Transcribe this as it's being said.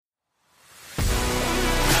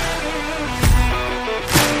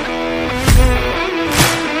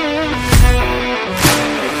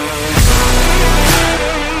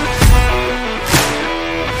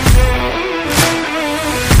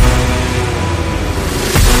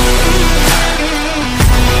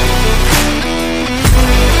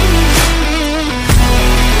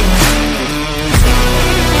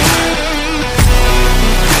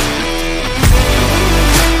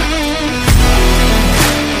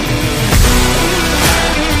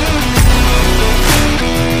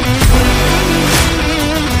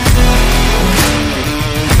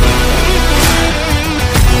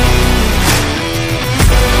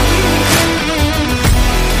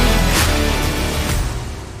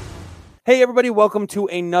Hey, everybody, welcome to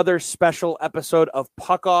another special episode of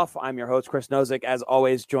Puck Off. I'm your host, Chris Nozick, as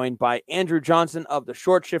always, joined by Andrew Johnson of the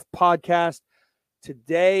Short Shift Podcast.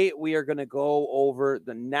 Today, we are going to go over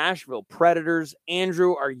the Nashville Predators.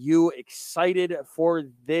 Andrew, are you excited for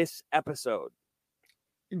this episode?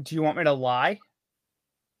 Do you want me to lie?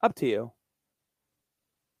 Up to you.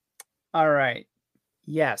 All right.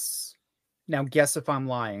 Yes. Now guess if I'm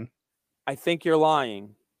lying. I think you're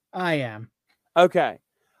lying. I am. Okay.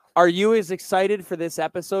 Are you as excited for this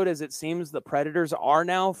episode as it seems the Predators are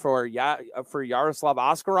now for Yaroslav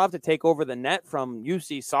Askarov to take over the net from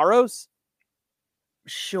UC Saros?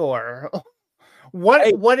 Sure.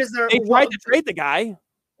 What is there? They tried to trade the guy.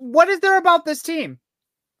 What is there about this team?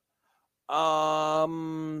 They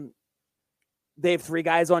have 3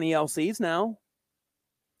 guys on ELCs now.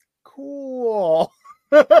 Cool.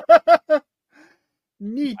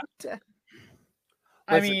 Neat.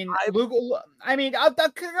 Listen, a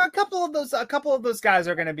couple of those guys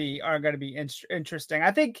are going to be interesting.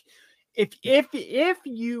 I think if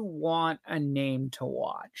you want a name to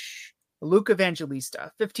watch, Luke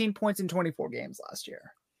Evangelista, 15 points in 24 games last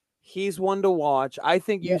year. He's one to watch. I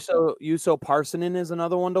think Juuso Parssinen is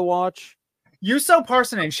another one to watch. Juuso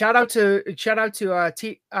Parssinen, shout out to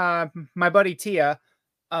my buddy Tia,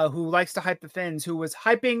 who likes to hype the Finns, who was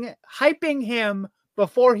hyping him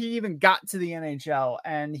before he even got to the NHL,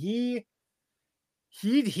 and he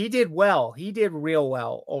did well. He did real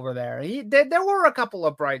well over there. There were a couple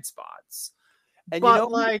of bright spots. And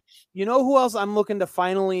but you know who else I'm looking to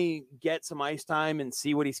finally get some ice time and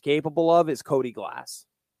see what he's capable of is Cody Glass.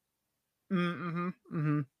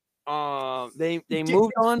 Mm-hmm. They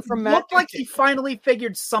moved on from Matt. Looked like he finally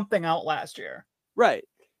figured something out last year. Right.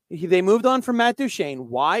 They moved on from Matt Duchene.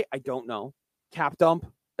 Why? I don't know. Cap dump.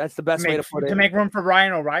 That's the best way to put it. To make room for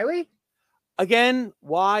Ryan O'Reilly? Again,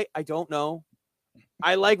 why? I don't know.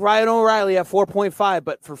 I like Ryan O'Reilly at 4.5,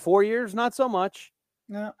 but for 4 years, not so much.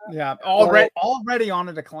 No. Yeah. Already on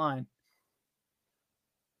a decline.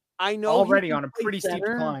 I know. Already on a pretty steep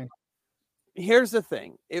decline. Here's the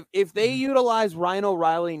thing. If they utilize Ryan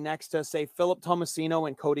O'Reilly next to, say, Philip Tomasino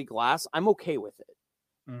and Cody Glass, I'm okay with it.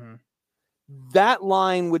 Mm-hmm. That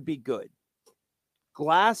line would be good.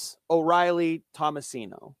 Glass, O'Reilly,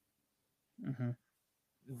 Tomasino. Mm-hmm.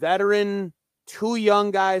 Veteran, 2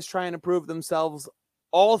 young guys trying to prove themselves.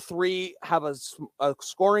 All 3 have a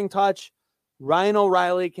scoring touch. Ryan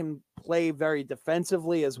O'Reilly can play very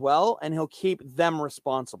defensively as well, and he'll keep them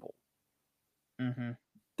responsible. Mm-hmm.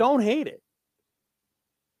 Don't hate it.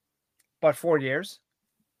 But 4 years?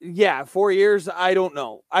 Yeah, 4 years, I don't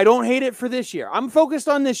know. I don't hate it for this year. I'm focused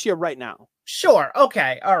on this year right now. Sure.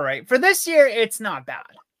 Okay. All right. For this year, it's not bad.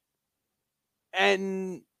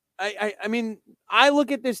 And I mean, I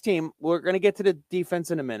look at this team. We're going to get to the defense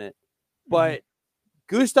in a minute. But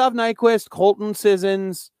Gustav Nyquist, Colton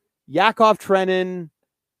Sissons, Yakov Trenin,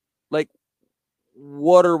 like,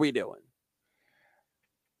 what are we doing?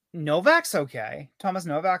 Novak's okay. Thomas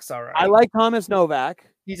Novak's all right. I like Thomas Novak.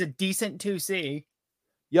 He's a decent 2C.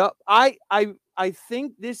 Yep. I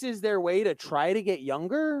think this is their way to try to get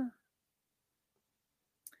younger.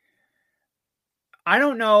 I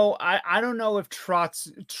don't know. I don't know if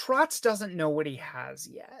Trotz doesn't know what he has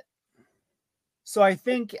yet. So I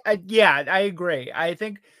think, I agree. I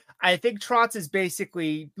think Trotz is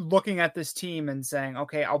basically looking at this team and saying,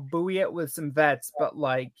 okay, I'll buoy it with some vets, but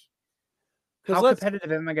like, how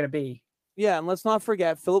competitive am I going to be? Yeah, and let's not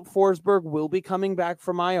forget, Philip Forsberg will be coming back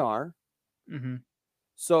from IR. Mm-hmm.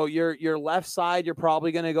 So your left side, you're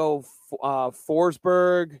probably going to go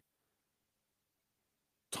Forsberg,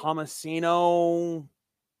 Tomasino,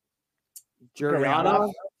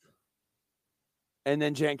 Jurianov, and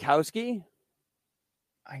then Jankowski.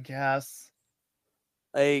 I guess.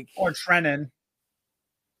 Or Trenin.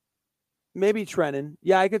 Maybe Trenin.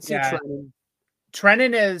 Yeah, I could see Trenin.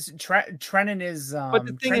 Trenin is but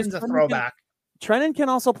the thing Trenin's a throwback. Trenin can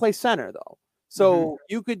also play center though. So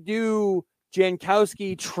you could do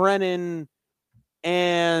Jankowski, Trenin,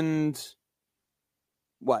 and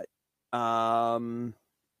what?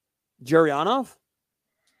 Jurianov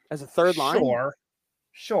as a third line?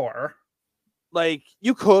 Sure. Like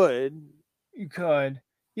you could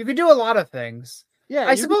do a lot of things. Yeah.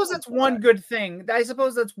 I suppose that's one good thing. I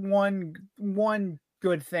suppose that's one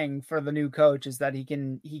good thing for the new coach is that he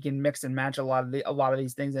can mix and match a lot of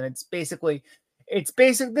these things. And it's basically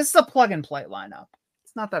this is a plug and play lineup.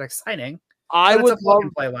 It's not that exciting. I would plug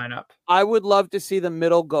and play lineup. I would love to see the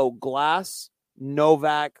middle go Glass,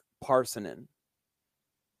 Novak, Parssinen.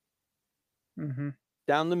 Mm-hmm.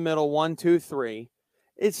 Down the middle, 1, 2, 3.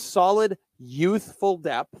 It's solid, youthful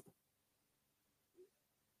depth.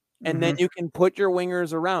 And then you can put your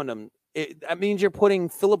wingers around them. that means you're putting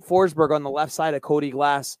Philip Forsberg on the left side of Cody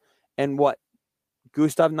Glass and what?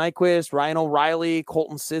 Gustav Nyquist, Ryan O'Reilly,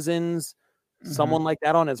 Colton Sissons, someone like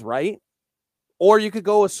that on his right. Or you could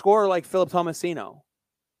go a scorer like Philip Tomasino.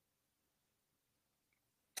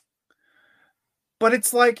 But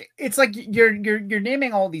it's like you're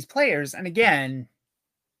naming all these players, and again,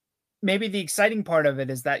 maybe the exciting part of it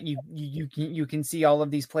is that you can see all of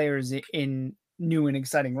these players in new and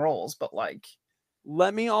exciting roles. But like,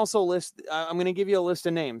 let me also list. I'm going to give you a list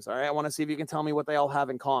of names. All right, I want to see if you can tell me what they all have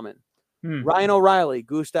in common. Ryan O'Reilly,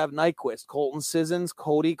 Gustav Nyquist, Colton Sissons,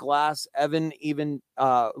 Cody Glass,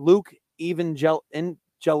 Luke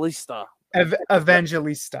Evangelista.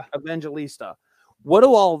 Evangelista. What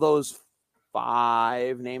do all those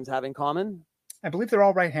 5 names have in common? I believe they're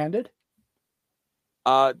all right-handed.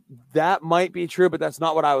 That might be true, but that's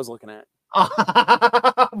not what I was looking at.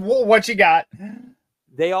 What you got?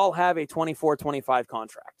 They all have a 24-25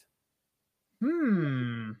 contract.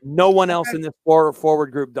 No one else in this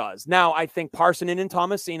forward group does. Now, I think Parsonen and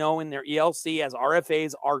Tomasino in their ELC as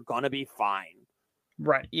RFAs are going to be fine.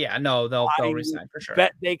 Right. Yeah, no, they'll resign for sure.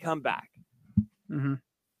 Bet they come back.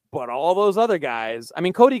 But all those other guys, I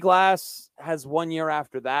mean, Cody Glass has 1 year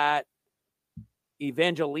after that.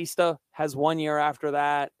 Evangelista has 1 year after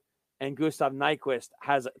that. And Gustav Nyquist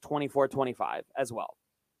has 24-25 as well.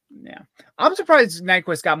 Yeah. I'm surprised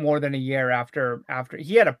Nyquist got more than a year after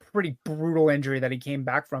he had a pretty brutal injury that he came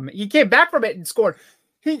back from. He came back from it and scored.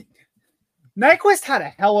 Nyquist had a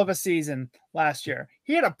hell of a season last year.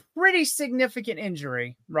 He had a pretty significant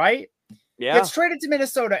injury, right? Yeah. Gets traded to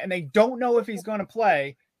Minnesota and they don't know if he's going to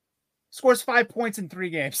play. Scores 5 points in 3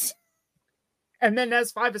 games. And then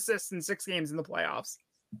has 5 assists in 6 games in the playoffs.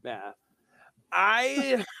 Yeah.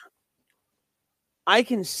 I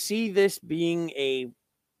can see this being a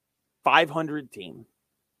 500 team.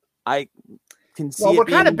 I can see. Well, we're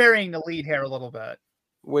kind of burying the lead here a little bit.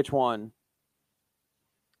 Which one?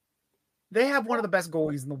 They have one of the best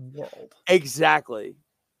goalies in the world. Exactly.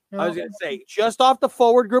 I was going to say, just off the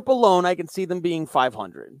forward group alone, I can see them being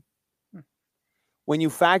 500. When you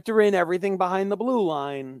factor in everything behind the blue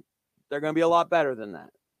line, they're going to be a lot better than that.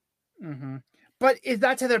 But is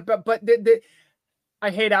that to their? But I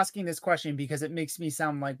hate asking this question because it makes me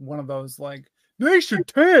sound like one of those like they should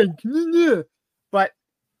tank. But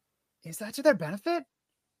is that to their benefit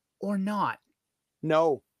or not?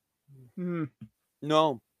 No.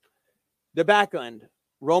 No. The back end.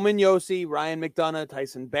 Roman Josi, Ryan McDonough,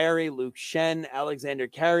 Tyson Barrie, Luke Shen, Alexander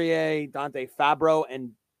Carrier, Dante Fabro,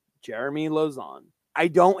 and Jeremy Lauzon. I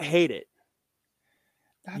don't hate it.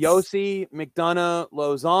 Josi, McDonough,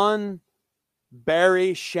 Lauzon,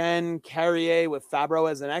 Barrie, Shen, Carrier with Fabro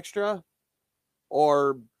as an extra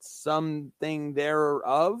or something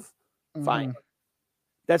thereof. Fine.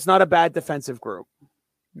 That's not a bad defensive group.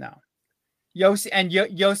 No.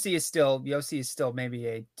 Josi is still maybe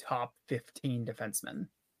a top 15 defenseman.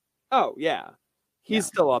 Oh, yeah. He's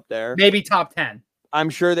still up there. Maybe top 10. I'm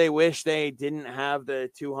sure they wish they didn't have the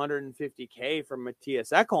 $250K from Matthias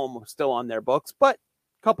Ekholm still on their books, but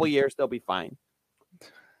a couple years they'll be fine.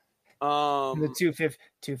 The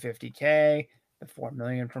 $250K, the $4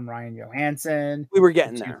 million from Ryan Johansson. We were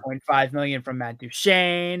getting there. $2.5 million from Matt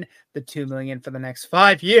Duchene. The $2 million for the next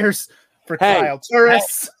 5 years for Kyle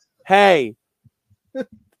Turris. Hey,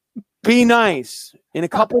 be nice. In a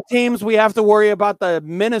couple of teams, we have to worry about the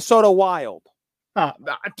Minnesota Wild.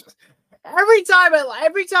 Every time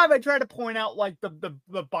I try to point out like the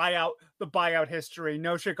buyout history,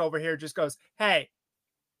 Noshik over here just goes, "Hey,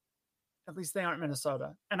 at least they aren't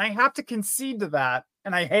Minnesota," and I have to concede to that,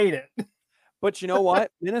 and I hate it. But you know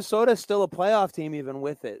what? Minnesota's still a playoff team even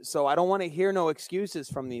with it, so I don't want to hear no excuses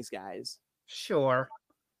from these guys. Sure.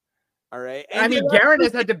 All right. And I mean, Guerin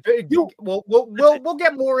has had to. We'll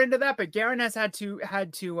get more into that, but Guerin has had to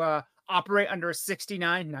operate under a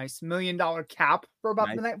 $69 million cap for about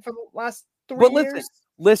for the last 3 years.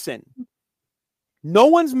 Listen. No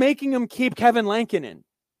one's making him keep Kevin Lankinen.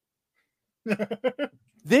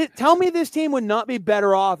 Tell me this team would not be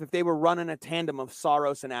better off if they were running a tandem of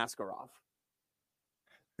Saros and Askarov.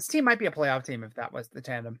 This team might be a playoff team if that was the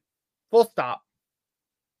tandem. Full stop.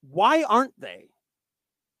 Why aren't they?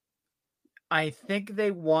 I think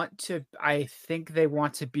they want to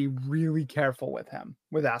be really careful with him,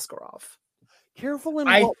 with Askarov. Careful in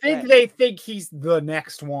what way? think they think he's the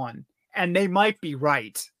next one, and they might be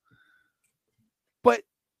right. But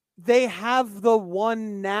they have the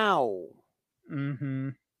one now.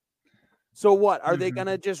 So what? Are they going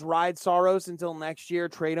to just ride Saros until next year,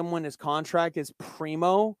 trade him when his contract is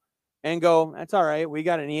primo, and go, that's all right, we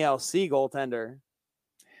got an ELC goaltender?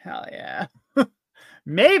 Hell yeah.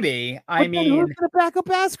 Maybe. I But then who's mean, going to back up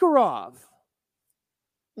Askarov?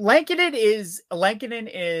 Lankinen is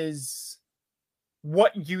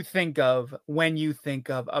what you think of when you think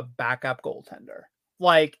of a backup goaltender.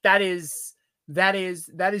 Like that is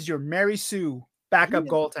your Mary Sue backup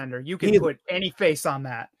goaltender. You can put any face on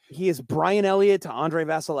that. He is Brian Elliott to Andre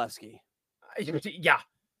Vasilevsky. Yeah.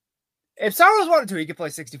 If Saros wanted to, he could play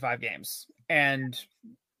 65 games, and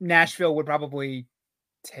Nashville would probably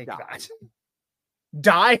take that.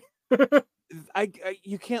 Die?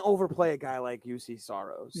 You can't overplay a guy like UC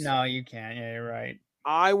Saros. No, you can't. Yeah, you're right.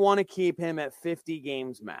 I want to keep him at 50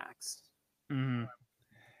 games max. Mm-hmm.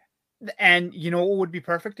 And you know what would be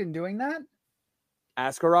perfect in doing that?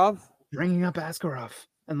 Askarov? Bringing up Askarov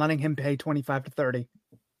and letting him pay 25 to 30.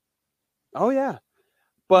 Oh, yeah.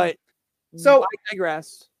 But so I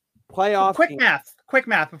digress. Playoff. Quick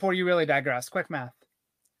math before you really digress. Quick math.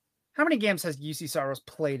 How many games has UC Saros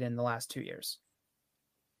played in the last 2 years?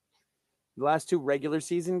 The last 2 regular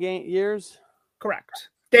season years? Correct.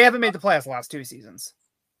 They haven't made the playoffs the last 2 seasons.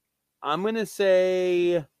 I'm going to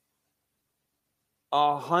say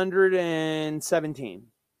 117.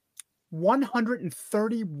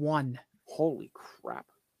 131. Holy crap.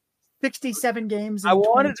 67 games in I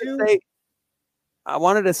 22?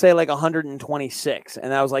 wanted to say like 126,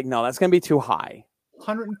 and I was like, no, that's going to be too high.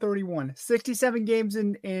 131. 67 games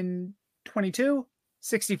in 22,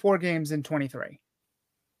 64 games in 23.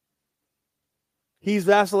 He's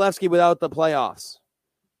Vasilevsky without the playoffs.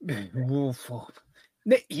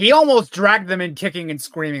 He almost dragged them in kicking and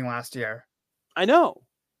screaming last year. I know.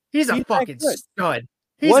 He's a fucking stud.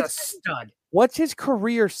 He's a stud. What's his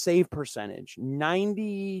career save percentage?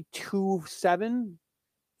 92.7?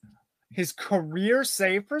 His career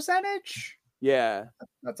save percentage? Yeah.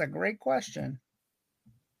 That's a great question.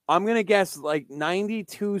 I'm going to guess like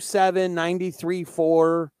 92.7,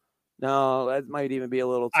 93.4. No, that might even be a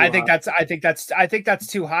little too high. I think that's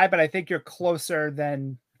too high, but I think you're closer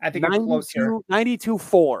than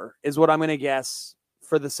 92.4 is what I'm going to guess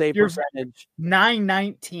for the save percentage.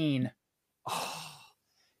 919.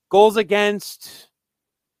 Goals against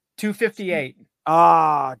 258.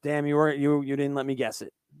 Damn, you didn't let me guess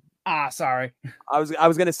it. Sorry. I was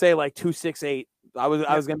going to say like 268. I was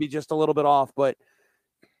going to be just a little bit off, but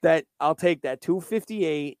that I'll take that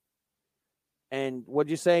 258. And what'd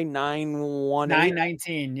you say?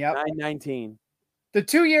 919. Yep. 919. The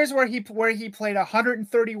 2 years where he played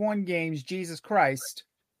 131 games, Jesus Christ,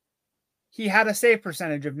 he had a save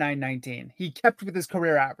percentage of 919. He kept with his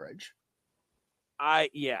career average.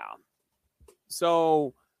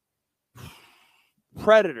 So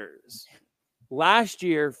Predators last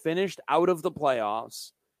year finished out of the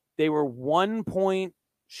playoffs. They were 1 point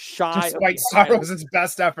shy despite Saros'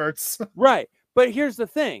 best efforts. Right. But here's the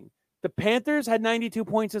thing. The Panthers had 92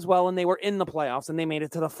 points as well, and they were in the playoffs, and they made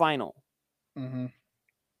it to the final. Mm-hmm.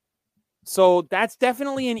 So that's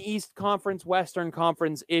definitely an East Conference, Western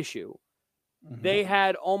Conference issue. Mm-hmm. They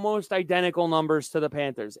had almost identical numbers to the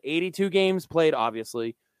Panthers. 82 games played,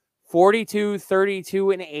 obviously. 42, 32,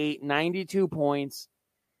 and 8, 92 points.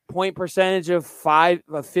 Point percentage of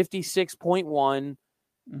 56.1.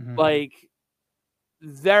 Mm-hmm. Like,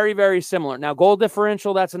 very, very similar. Now, goal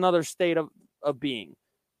differential, that's another state of being.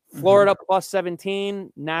 Florida plus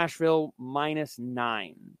 17, Nashville minus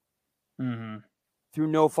 9. Mm-hmm. Through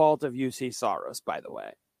no fault of UC Saros, by the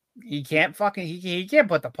way. He can't put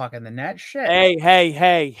the puck in the net. Shit.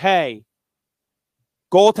 Hey.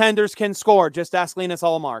 Goaltenders can score. Just ask Linus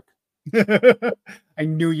Ullmark. I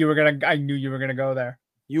knew you were gonna go there.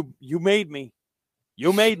 You made me.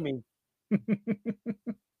 You made me.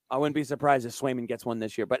 I wouldn't be surprised if Swayman gets one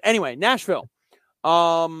this year. But anyway, Nashville.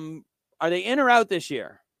 Are they in or out this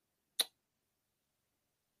year?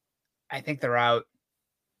 I think they're out.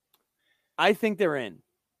 I think they're in.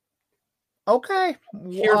 Okay.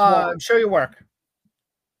 Show your work.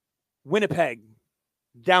 Winnipeg,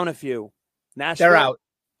 down a few. Nashville, they're out.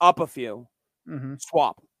 Up a few. Mm-hmm.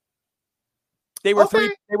 Swap. They were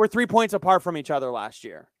 3 points apart from each other last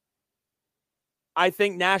year. I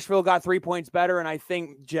think Nashville got 3 points better, and I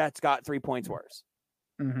think Jets got 3 points worse.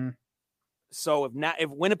 Mm-hmm. So if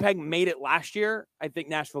Winnipeg made it last year, I think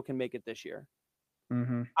Nashville can make it this year.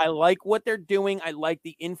 Mm-hmm. I like what they're doing. I like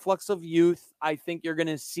the influx of youth. I think you're going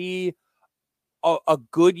to see a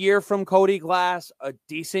good year from Cody Glass, a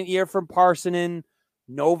decent year from Parsonen.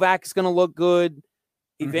 Novak's going to look good.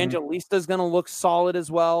 Evangelista's going to look solid as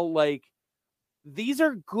well. Like, these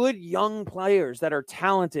are good young players that are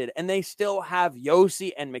talented, and they still have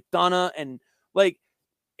Yossi and McDonough. And like,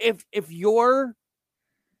 if you're,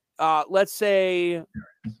 let's say,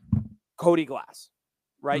 Cody Glass,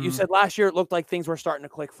 right? You said last year it looked like things were starting to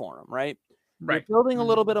click for him, right? Right. You're building a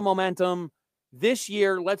little bit of momentum. This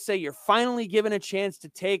year, let's say you're finally given a chance to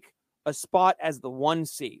take a spot as the 1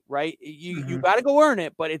 seed, right? You got to go earn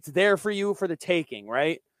it, but it's there for you for the taking,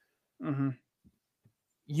 right?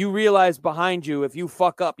 You realize behind you, if you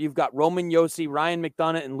fuck up, you've got Roman Yossi, Ryan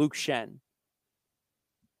McDonough, and Luke Shen.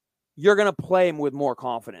 You're going to play him with more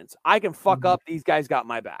confidence. I can fuck up. These guys got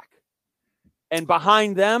my back. And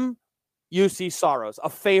behind them, you see Saros, a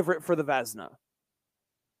favorite for the Vezina.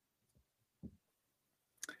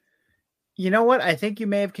 You know what? I think you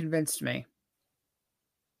may have convinced me.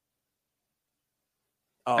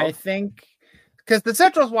 I think because the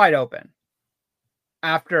Central's wide open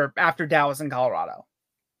after Dallas and Colorado.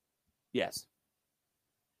 Yes.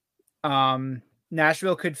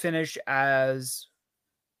 Nashville could finish as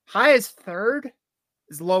high as 3rd,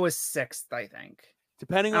 as low as 6th, I think.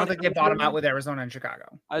 Depending I don't on think they bottom out with Arizona and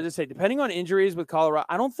Chicago. I was just say, depending on injuries with Colorado,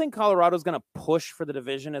 I don't think Colorado's going to push for the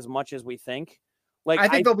division as much as we think. Like, I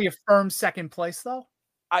think they'll be a firm 2nd place, though.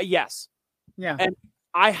 Yes. Yeah. And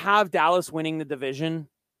I have Dallas winning the division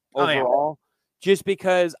overall, just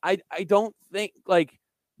because I don't think, like,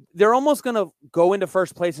 they're almost going to go into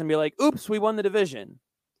first place and be like, oops, we won the division.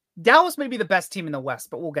 Dallas may be the best team in the West,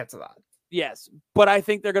 but we'll get to that. Yes. But I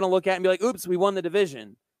think they're going to look at it and be like, oops, we won the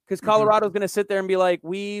division. Because Colorado's going to sit there and be like,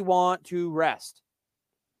 we want to rest.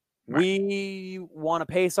 Right. We want to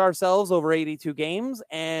pace ourselves over 82 games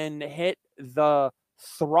and hit the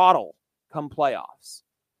throttle come playoffs.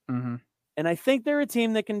 And I think they're a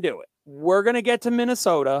team that can do it. We're going to get to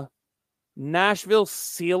Minnesota. Nashville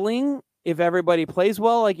ceiling, if everybody plays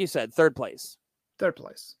well, like you said, 3rd place. 3rd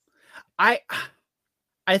place. I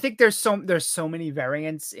think there's so many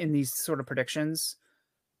variants in these sort of predictions,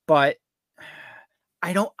 but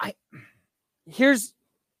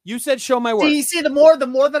you said show my work. See, the more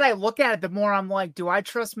that I look at it, the more I'm like, do I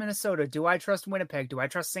trust Minnesota? Do I trust Winnipeg? Do I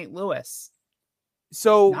trust St. Louis?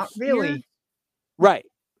 So not really. Right.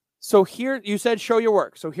 So here you said show your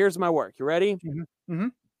work. So here's my work. You ready?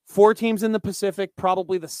 4 teams in the Pacific,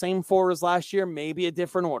 probably the same 4 as last year, maybe a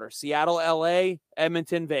different order. Seattle, LA,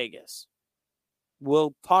 Edmonton, Vegas.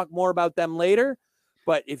 We'll talk more about them later.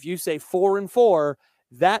 But if you say 4 and 4,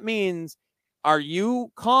 that means, are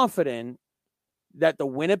you confident that the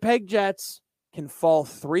Winnipeg Jets can fall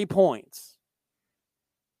 3 points?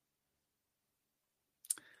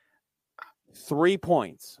 3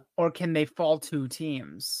 points. Or can they fall 2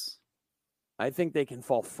 teams? I think they can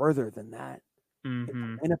fall further than that.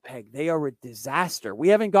 Winnipeg, they are a disaster. We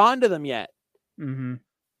haven't gotten to them yet. They're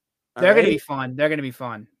going to be fun. They're going to be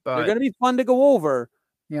fun. But they're going to be fun to go over.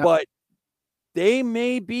 Yeah. But they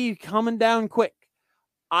may be coming down quick.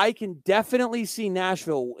 I can definitely see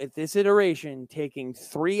Nashville at this iteration taking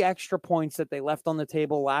 3 extra points that they left on the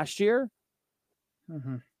table last year.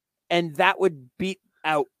 And that would beat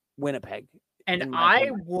out Winnipeg. And I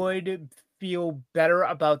would feel better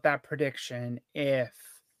about that prediction if,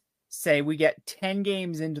 say, we get 10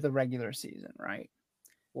 games into the regular season, right?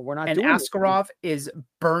 Well, we're not and doing Askarov is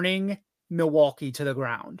burning Milwaukee to the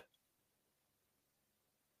ground.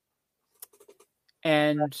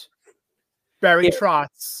 And Barry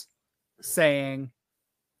Trotz saying,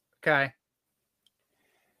 okay,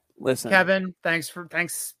 listen, Kevin, thanks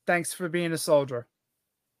for being a soldier.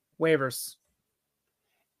 Waivers.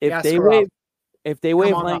 If they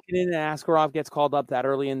waive Lincoln and Askarov gets called up that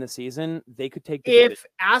early in the season, they could take the if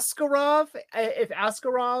Askarov,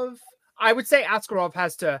 I would say Askarov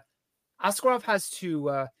has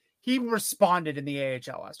to he responded in the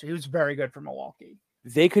AHL last year. He was very good for Milwaukee.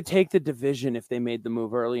 They could take the division if they made the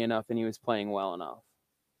move early enough and he was playing well enough.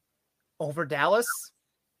 Over Dallas?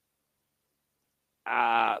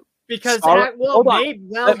 Because you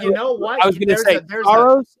know what? I was going to say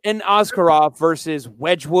Saros and Askarov versus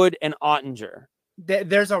Wedgwood and Ottinger.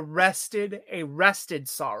 There's a rested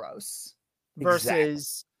Saros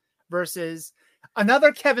versus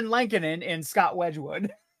another Kevin Lankinen and Scott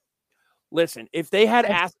Wedgwood. Listen, if they had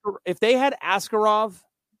Askarov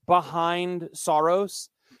behind Saros,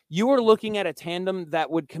 you were looking at a tandem that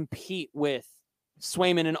would compete with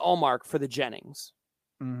Swayman and Ullmark for the Jennings.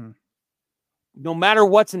 No matter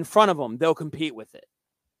what's in front of them, they'll compete with it.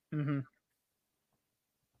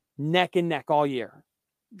 Neck and neck all year.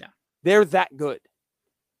 Yeah, they're that good.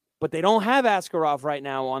 But they don't have Askarov right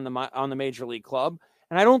now on the Major League Club,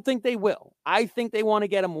 and I don't think they will. I think they want to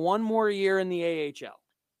get him one more year in the AHL.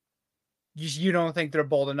 You don't think they're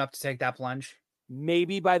bold enough to take that plunge?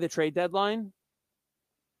 Maybe by the trade deadline.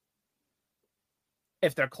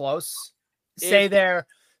 If they're close. Say they're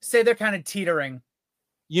kind of teetering.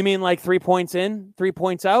 You mean like 3 points in, 3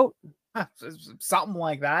 points out? Something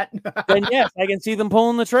like that. Then yes, I can see them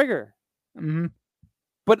pulling the trigger.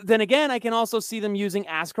 But But then again, I can also see them using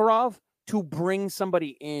Askarov to bring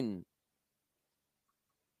somebody in.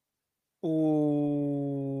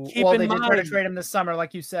 Ooh. Well, they did try to trade him this summer,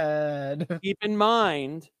 like you said. Keep in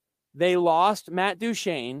mind, they lost Matt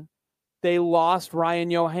Duchene. They lost Ryan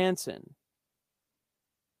Johansson.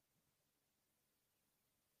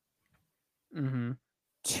 Mm-hmm.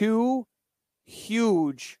 2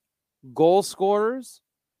 huge goal scorers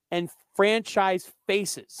and franchise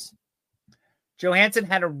faces. Johansson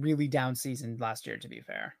had a really down season last year, to be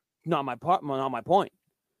fair. Not my point.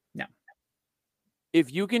 No.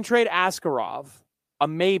 If you can trade Askarov, a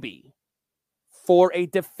maybe, for a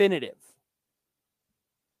definitive,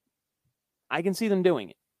 I can see them doing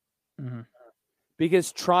it. Mm-hmm.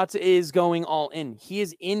 Because Trotz is going all in. He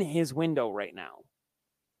is in his window right now.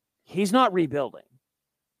 He's not rebuilding.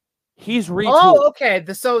 He's retooling. Oh, okay.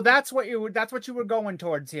 So that's what you were going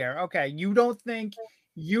towards here. Okay, you don't think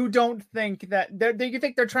that you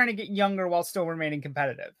think they're trying to get younger while still remaining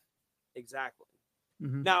competitive. Exactly.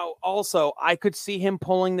 Mm-hmm. Now, also, I could see him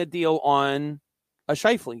pulling the deal on a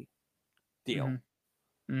Scheifele deal.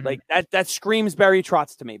 Mm-hmm. Mm-hmm. Like that screams Barry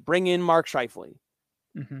Trotz to me. Bring in Mark Scheifele.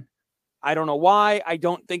 Mm-hmm. I don't know why. I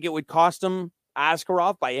don't think it would cost him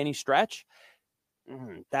Askarov by any stretch.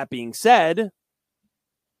 That being said,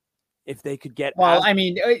 if they could get... Well, I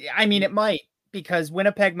mean, it might, because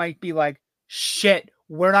Winnipeg might be like, shit,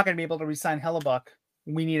 we're not going to be able to re-sign Hellebuck.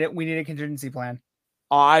 We need it. We need a contingency plan.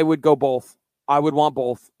 I would go both. I would want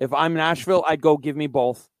both. If I'm Nashville, I'd go give me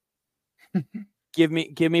both. Give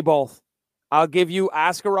me both. I'll give you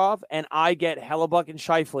Askarov, and I get Hellebuck and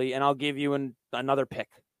Scheifele, and I'll give you another pick.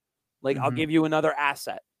 Like, I'll give you another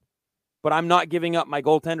asset. But I'm not giving up my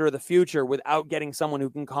goaltender of the future without getting someone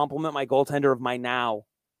who can complement my goaltender of my now.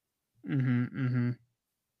 Mm-hmm, mm-hmm.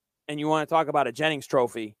 And you want to talk about a Jennings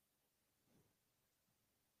trophy.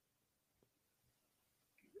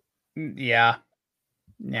 Yeah.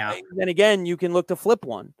 Yeah. Then again, you can look to flip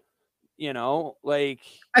one. You know, like...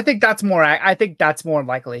 I think that's more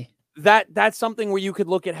likely. That's something where you could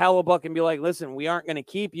look at Hellebuck and be like, listen, we aren't going to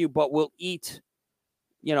keep you, but we'll eat...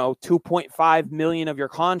 $2.5 million of your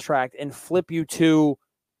contract and flip you to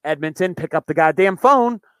Edmonton, pick up the goddamn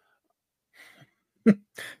phone.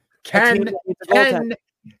 Ken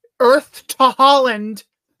Earth to Holland.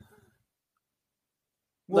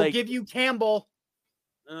 We'll give you Campbell.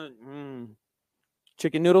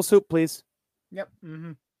 Chicken noodle soup, please. Yep.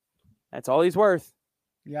 Mm-hmm. That's all he's worth.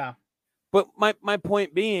 Yeah. But my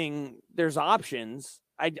point being, there's options.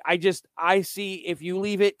 I see if you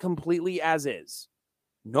leave it completely as is.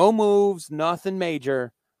 No moves, nothing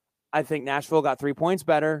major. I think Nashville got 3 points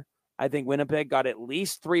better. I think Winnipeg got at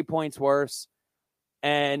least 3 points worse.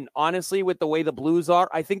 And honestly, with the way the Blues are,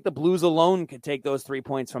 I think the Blues alone could take those 3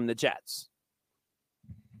 points from the Jets.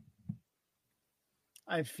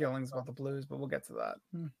 I have feelings about the Blues, but we'll get to that.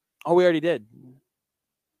 Oh, we already did.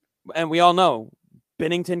 And we all know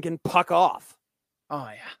Binnington can puck off. Oh,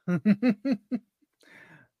 yeah.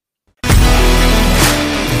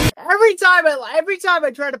 Every time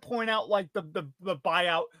I try to point out like the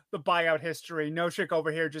buyout history, Noshik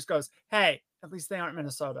over here just goes, "Hey, at least they aren't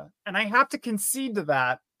Minnesota," and I have to concede to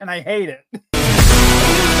that, and I hate it.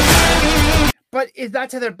 But is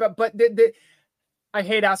that to their? But I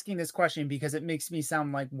hate asking this question because it makes me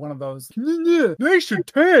sound like one of those. They should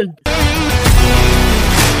tank.